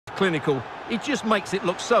clinical. He just makes it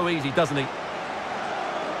look so easy, doesn't he?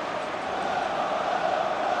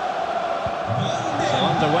 So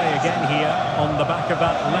underway again here on the back of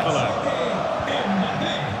that leveller.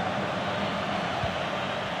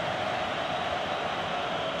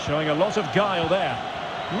 Showing a lot of guile there.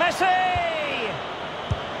 Messi!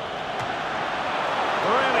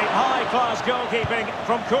 Really high-class goalkeeping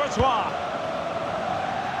from Courtois.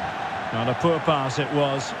 Not a poor pass it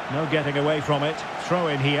was. No getting away from it. Throw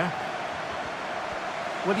in here.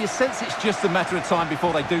 Well, you sense it's just a matter of time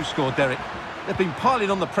before they do score, Derek. They've been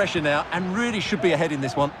piling on the pressure now and really should be ahead in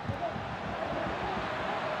this one.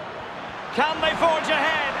 Can they forge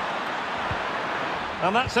ahead?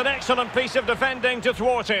 And that's an excellent piece of defending to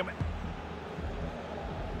thwart him.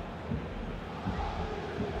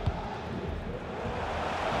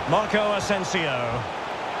 Marco Asensio.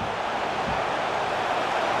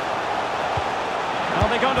 Are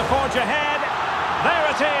they going to forge ahead? There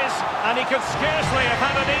it is, and he could scarcely have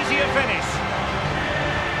had an easier finish.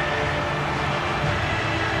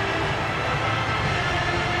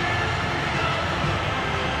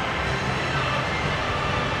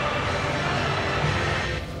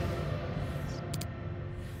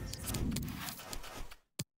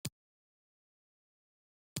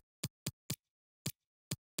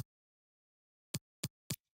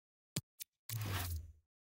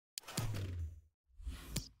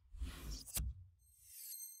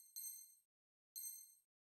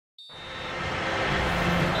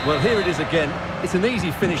 Well, here it is again. It's an easy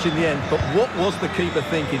finish in the end, but what was the keeper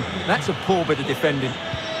thinking? That's a poor bit of defending.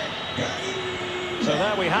 So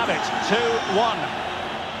there we have it, 2-1.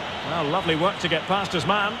 Well, lovely work to get past his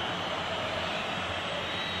man.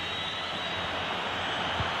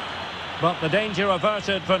 But the danger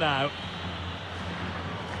averted for now.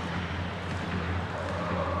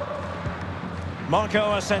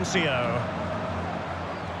 Marco Asensio.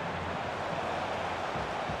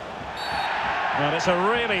 Well, it's a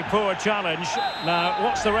really poor challenge. Now,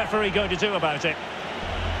 what's the referee going to do about it?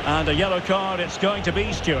 And a yellow card it's going to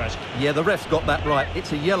be, Stuart. Yeah, the ref's got that right.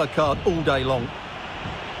 It's a yellow card all day long.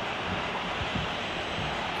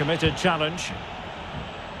 Committed challenge.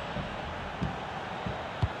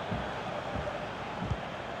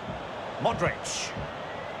 Modric.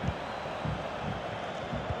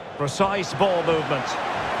 Precise ball movement.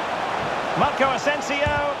 Marco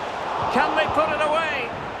Asensio. Can they put it away?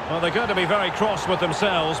 Well, they're going to be very cross with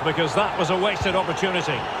themselves because that was a wasted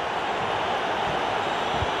opportunity.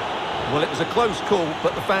 Well, it was a close call,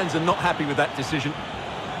 but the fans are not happy with that decision.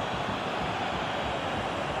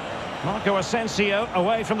 Marco Asensio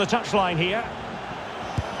away from the touchline here.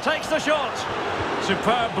 Takes the shot.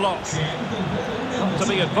 Superb block. Not to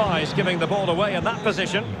be advised giving the ball away in that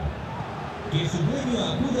position.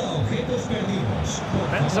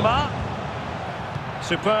 Benzema.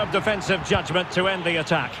 Superb defensive judgment to end the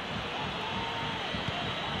attack.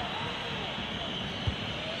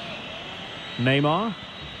 Neymar.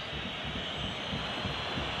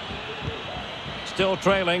 Still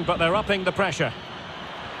trailing, but they're upping the pressure.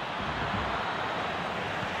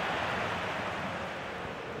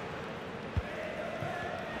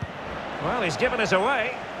 Well, he's given it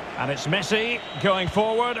away. And it's Messi going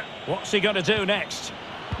forward. What's he going to do next?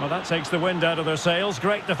 Well, that takes the wind out of their sails.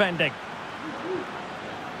 Great defending.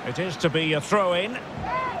 It is to be a throw-in.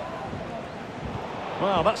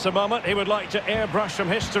 Well, that's a moment he would like to airbrush from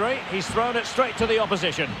history. He's thrown it straight to the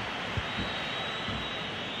opposition.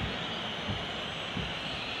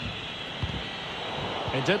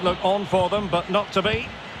 It did look on for them, but not to be.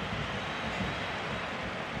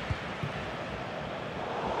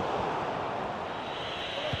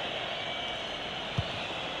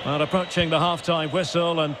 Well, approaching the half-time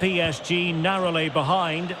whistle and PSG narrowly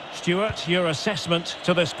behind. Stuart, your assessment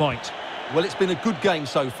to this point? Well, it's been a good game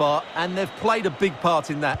so far, and they've played a big part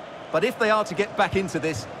in that. But if they are to get back into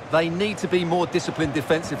this, they need to be more disciplined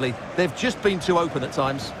defensively. They've just been too open at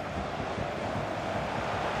times.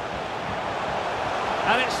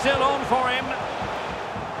 And it's still on for him.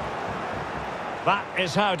 That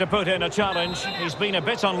is how to put in a challenge. He's been a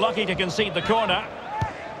bit unlucky to concede the corner.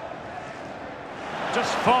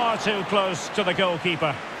 Just far too close to the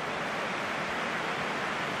goalkeeper.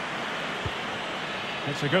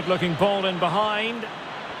 It's a good-looking ball in behind.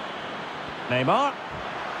 Neymar.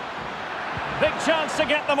 Big chance to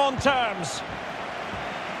get them on terms.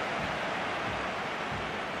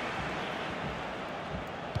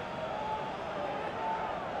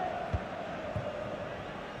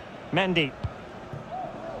 Mendy.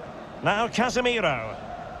 Now Casemiro.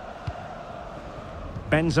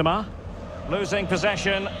 Benzema. Losing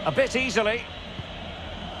possession a bit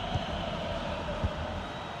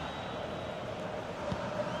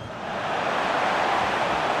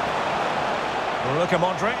Luka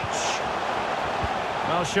Modric.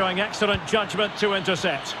 Well, showing excellent judgment to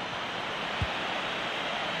intercept.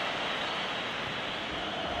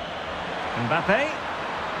 Mbappe.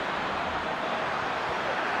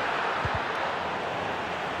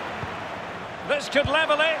 This could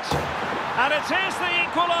level it. And it is the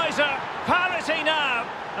equaliser. Parity now.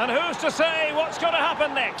 And who's to say what's going to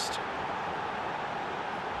happen next?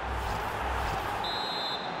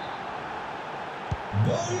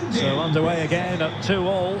 So underway again at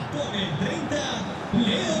 2-2.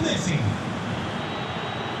 Messi.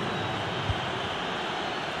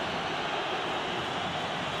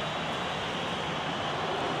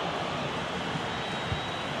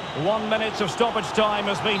 1 minute of stoppage time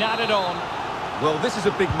has been added on. Well, this is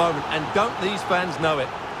a big moment, and don't these fans know it?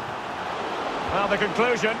 Well, the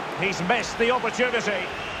conclusion, he's missed the opportunity.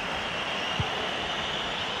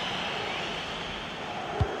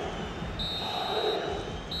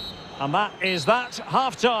 And that is that,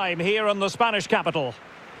 half-time here in the Spanish capital.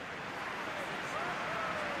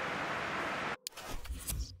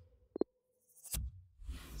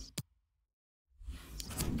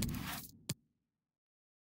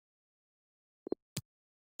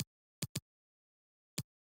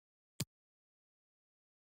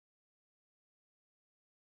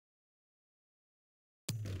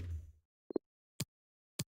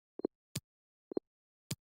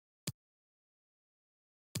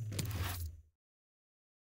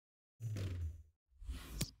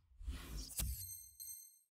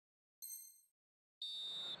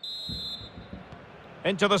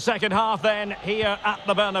 Into the second half then, here at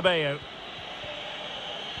the Bernabeu.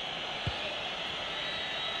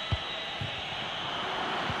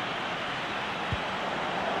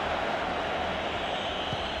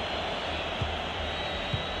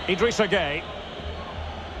 Idrissa Gueye.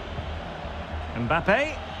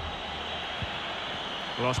 Mbappe.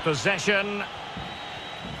 Lost possession.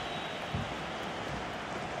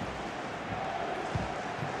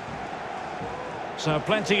 So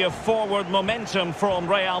plenty of forward momentum from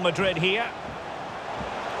Real Madrid here.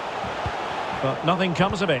 But nothing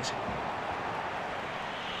comes of it.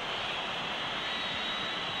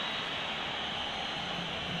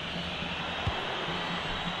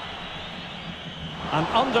 And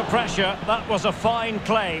under pressure, that was a fine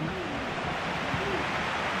claim.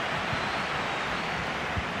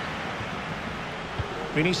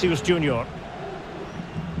 Vinicius Junior.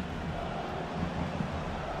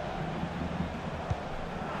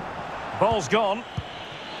 Ball's gone.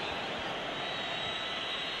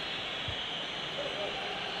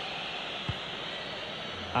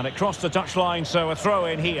 And it crossed the touchline, so a throw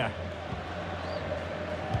in here.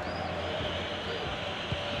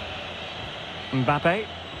 Mbappe.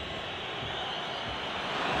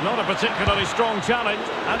 Not a particularly strong challenge,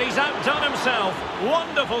 and he's outdone himself.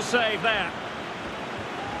 Wonderful save there.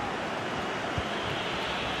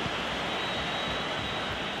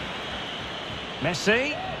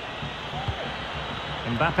 Messi.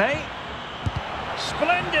 Mbappe.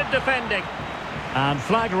 Splendid defending. And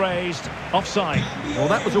flag raised, offside. Well,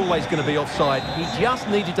 that was always going to be offside. He just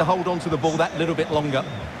needed to hold on to the ball that little bit longer.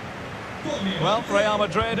 Well, Real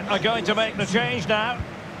Madrid are going to make the change now.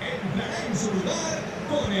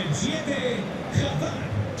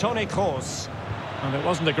 Toni Kroos. And it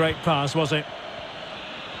wasn't a great pass, was it?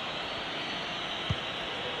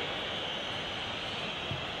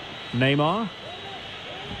 Neymar.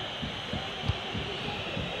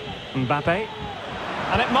 Mbappe.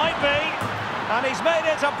 And it might be. And he's made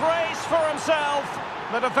it a brace for himself.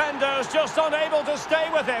 The defender's just unable to stay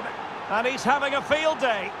with him. And he's having a field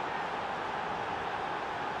day.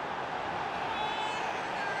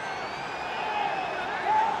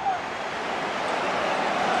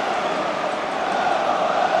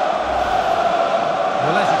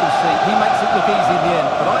 Well, as you can see, he makes it look easy in the end,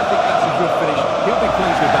 but I think that's a good finish. He'll be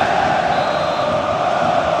pleased with that.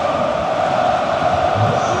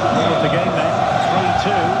 The game then, 3-2.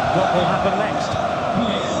 What will happen next?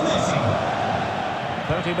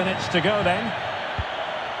 30 minutes to go then.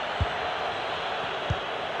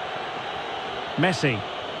 Messi.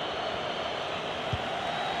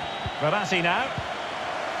 Verratti now.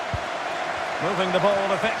 Moving the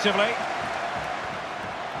ball effectively.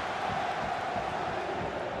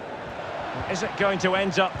 Is it going to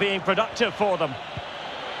end up being productive for them?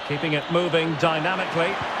 Keeping it moving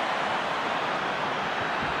dynamically.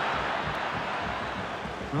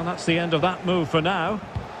 Well, that's the end of that move for now.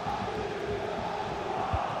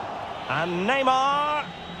 And Neymar.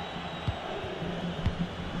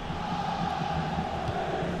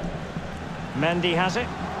 Mendy has it.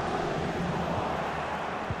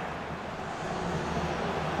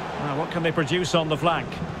 Now, what can they produce on the flank?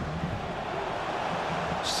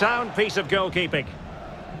 Sound piece of goalkeeping.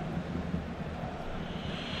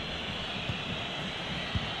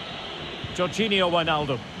 Jorginho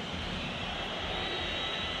Wijnaldum.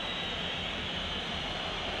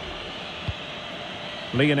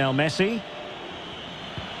 Lionel Messi.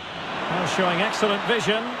 Now showing excellent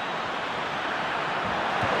vision.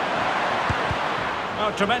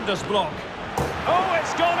 Oh, tremendous block. Oh,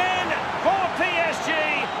 it's gone in for PSG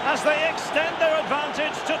as they extend their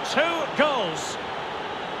advantage to 2 goals.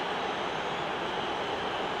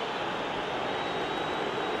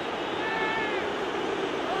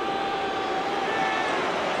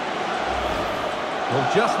 Well,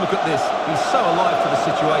 just look at this. He's so alive to the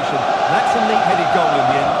situation. That's a neat-headed goal in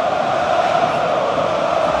the end.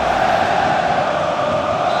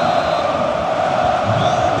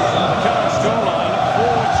 The current scoreline,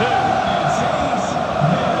 4-2.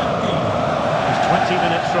 There's 20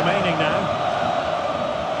 minutes remaining now.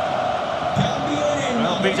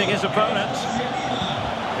 Well, beating his opponent.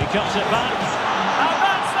 He cuts it back. And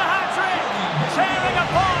that's the hat-trick! Tearing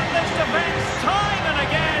apart this defence time and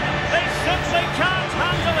again. They simply can't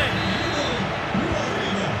handle it.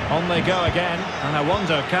 On they go again, and I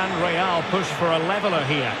wonder, can Real push for a leveller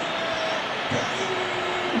here?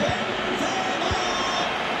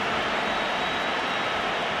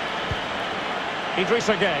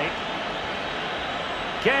 Idrissa Gueye.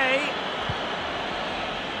 Gueye.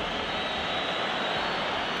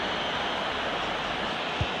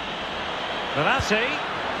 Verratti.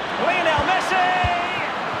 Lionel Messi!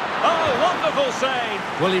 Oh, wonderful save!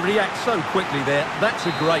 Well, he reacts so quickly there. That's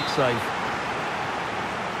a great save.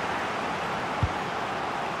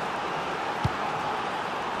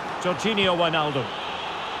 Jorginho Wijnaldum.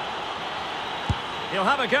 He'll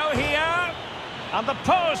have a go here. And the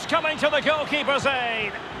post coming to the goalkeeper's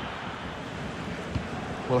aid.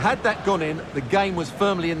 Well, had that gone in, the game was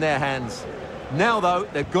firmly in their hands. Now, though,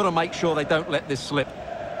 they've got to make sure they don't let this slip.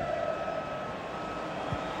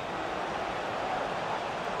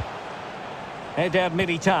 Eder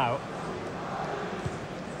Militao.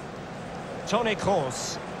 Toni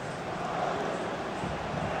Kroos.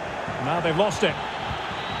 Now they've lost it.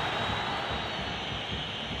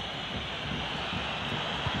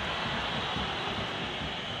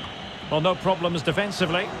 Well, no problems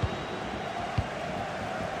defensively.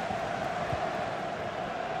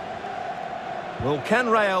 Well, can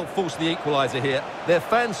Real force the equaliser here? Their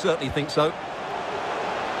fans certainly think so.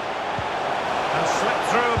 And slipped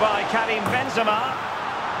through by Karim Benzema.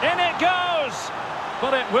 In it goes!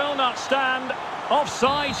 But it will not stand.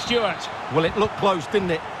 Offside, Stuart. Well, it looked close,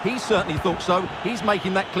 didn't it? He certainly thought so. He's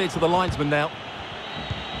making that clear to the linesman now.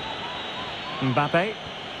 Mbappe.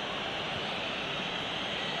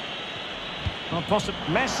 Well,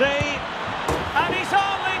 Messi. And he's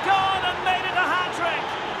only gone and made it a hat-trick.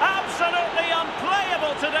 Absolutely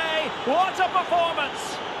unplayable today. What a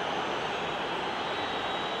performance.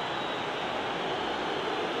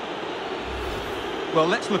 Well,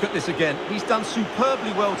 let's look at this again. He's done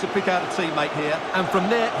superbly well to pick out a teammate here, and from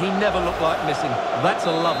there, he never looked like missing. That's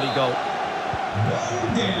a lovely goal.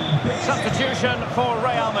 Substitution for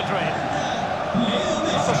Real Madrid.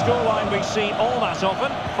 Not a scoreline we see all that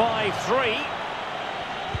often. 5-3.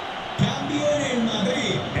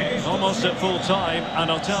 Almost at full time, and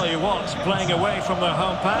I'll tell you what, playing away from their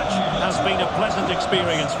home patch has been a pleasant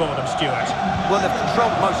experience for them, Stuart. Well, they've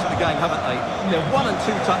controlled most of the game, haven't they? Their 1- and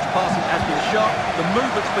 2-touch passing has been sharp, the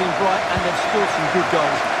movement's been bright, and they've scored some good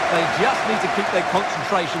goals. They just need to keep their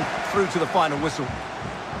concentration through to the final whistle.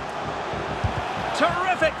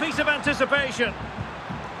 Terrific piece of anticipation.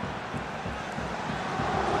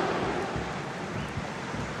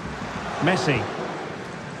 Messi.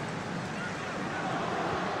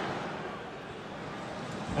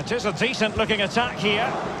 It is a decent-looking attack here.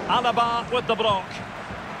 Alaba with the block.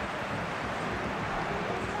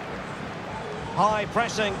 High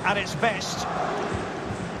pressing at its best.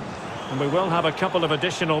 And we will have a couple of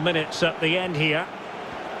additional minutes at the end here.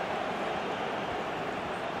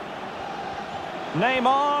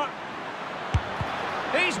 Neymar.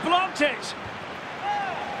 He's blocked it.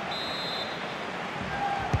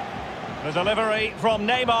 The delivery from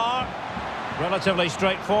Neymar. Relatively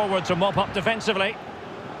straightforward to mop up defensively.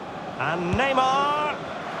 And Neymar.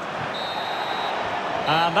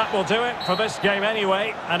 And that will do it for this game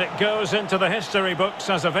anyway. And it goes into the history books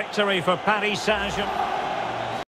as a victory for Paris Saint-Germain.